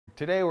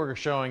Today we're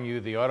showing you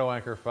the Auto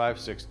Anchor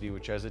 560,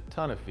 which has a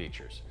ton of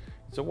features.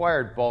 It's a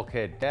wired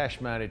bulkhead,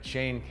 dash-mounted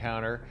chain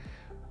counter,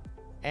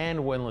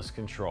 and windlass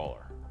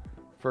controller.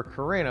 For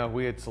Carina,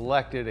 we had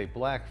selected a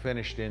black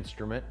finished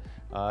instrument.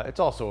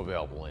 It's also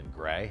available in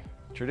gray.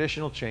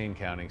 Traditional chain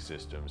counting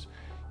systems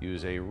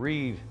use a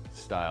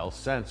reed-style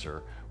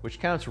sensor, which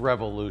counts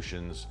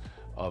revolutions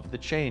of the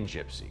chain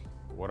gypsy.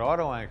 What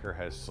Auto Anchor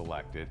has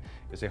selected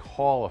is a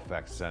Hall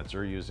effect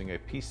sensor using a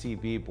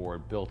PCB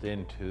board built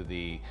into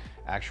the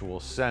actual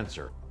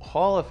sensor.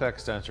 Hall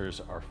effect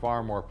sensors are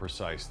far more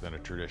precise than a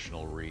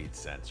traditional reed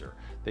sensor.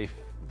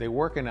 They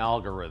work an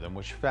algorithm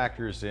which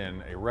factors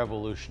in a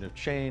revolution of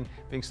chain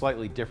being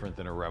slightly different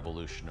than a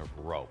revolution of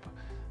rope.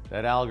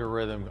 That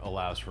algorithm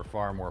allows for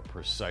far more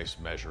precise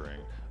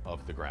measuring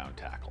of the ground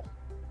tackle.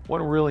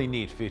 One really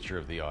neat feature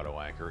of the Auto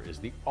Anchor is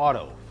the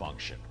auto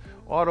function.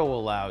 Auto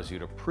allows you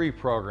to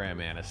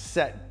pre-program in a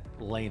set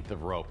length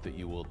of rope that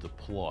you will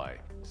deploy.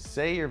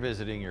 Say you're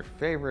visiting your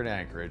favorite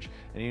anchorage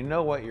and you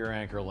know what your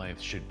anchor length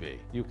should be.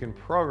 You can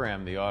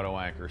program the Auto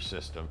Anchor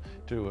system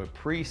to a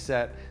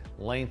preset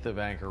length of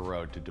anchor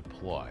rod to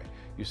deploy.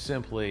 You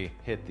simply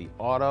hit the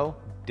Auto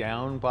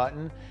down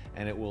button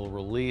and it will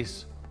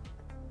release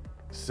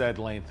said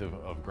length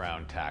of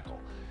ground tackle.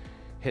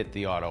 Hit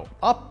the Auto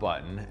up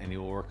button and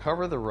you will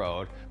recover the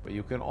road, but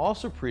you can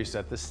also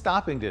preset the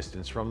stopping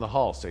distance from the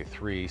hull, say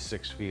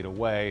 3-6 feet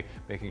away,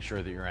 making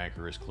sure that your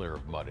anchor is clear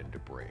of mud and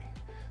debris.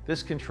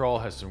 This control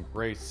has some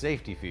great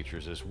safety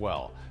features as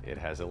well. It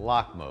has a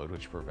lock mode,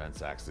 which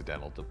prevents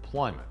accidental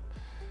deployment.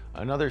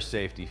 Another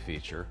safety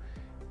feature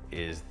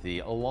is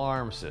the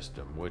alarm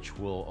system, which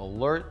will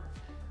alert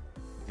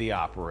the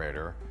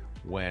operator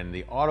when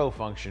the auto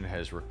function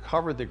has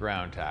recovered the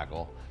ground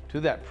tackle to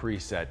that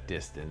preset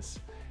distance.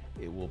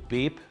 It will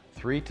beep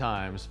 3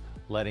 times,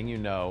 letting you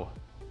know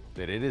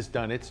that it has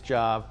done its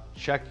job,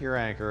 check your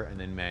anchor, and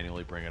then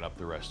manually bring it up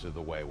the rest of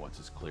the way once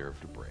it's clear of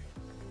debris.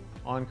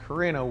 On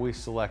Carina, we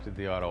selected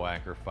the Auto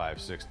Anchor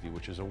 560,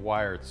 which is a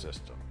wired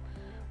system.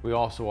 We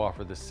also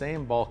offer the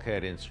same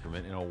bulkhead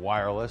instrument in a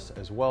wireless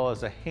as well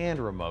as a hand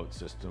remote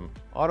system.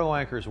 Auto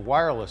Anchor's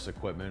wireless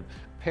equipment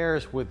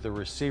pairs with the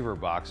receiver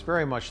box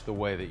very much the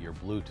way that your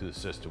Bluetooth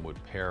system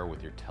would pair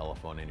with your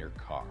telephone in your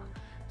car.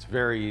 It's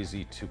very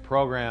easy to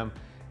program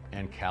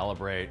and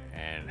calibrate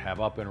and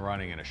have up and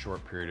running in a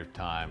short period of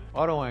time.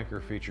 Auto Anchor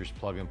features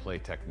plug-and-play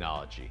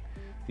technology.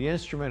 The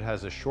instrument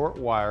has a short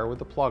wire with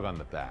a plug on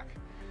the back.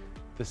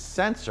 The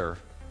sensor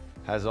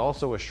has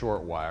also a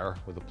short wire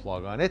with a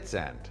plug on its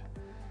end.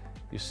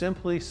 You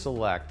simply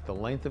select the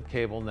length of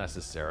cable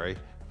necessary.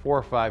 4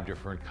 or 5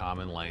 different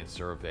common lengths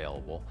are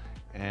available,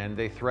 and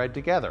they thread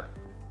together.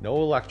 No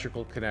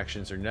electrical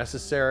connections are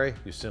necessary.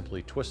 You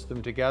simply twist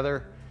them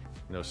together.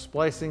 No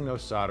splicing, no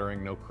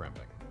soldering, no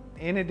crimping.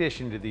 In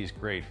addition to these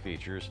great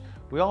features,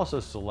 we also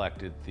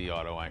selected the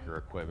Auto Anchor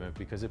equipment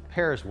because it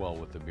pairs well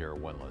with the mirror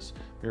windlass.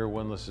 Mirror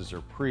windlasses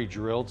are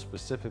pre-drilled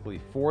specifically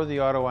for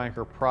the Auto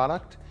Anchor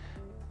product.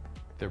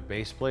 Their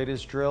base plate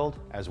is drilled,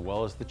 as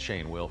well as the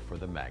chain wheel for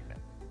the magnet.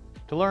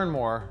 To learn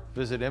more,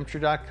 visit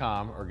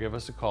Imtra.com or give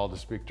us a call to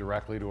speak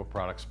directly to a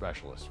product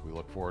specialist. We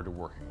look forward to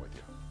working with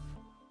you.